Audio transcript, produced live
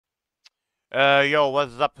Yo,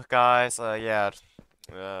 what's up, guys? Mashed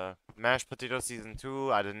Potato Season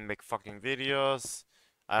 2. I didn't make fucking videos.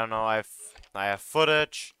 I don't know, I have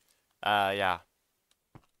footage. Yeah.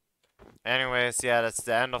 Anyways, yeah, that's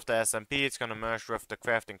the end of the SMP. It's gonna merge with the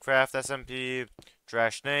Craft and Craft SMP.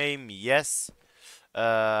 Trash name, yes.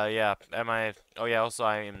 Yeah, oh yeah, also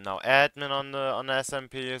I am now admin on the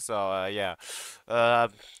SMP, so, yeah. Uh,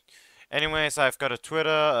 Anyways, I've got a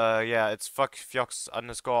Twitter. Yeah, it's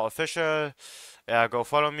fuckfiox_official. Yeah, go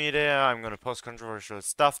follow me there. I'm gonna post controversial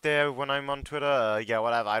stuff there when I'm on Twitter. Yeah,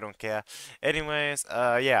 whatever. I don't care. Anyways,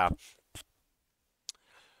 yeah,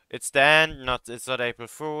 it's the end. It's not April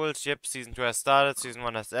Fools. Yep, season 2 has started. Season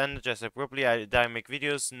 1 has ended. Just abruptly. Did I make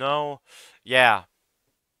videos? No. Yeah.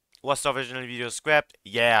 Was the original video scrapped?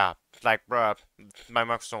 Yeah. Like, bruh, my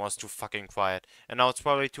microphone was too fucking quiet. And now it's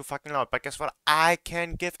probably too fucking loud. But guess what? I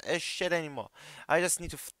can't give a shit anymore. I just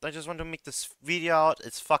want to make this video out.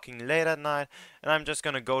 It's fucking late at night. And I'm just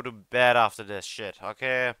gonna go to bed after this shit,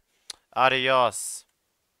 okay? Adios.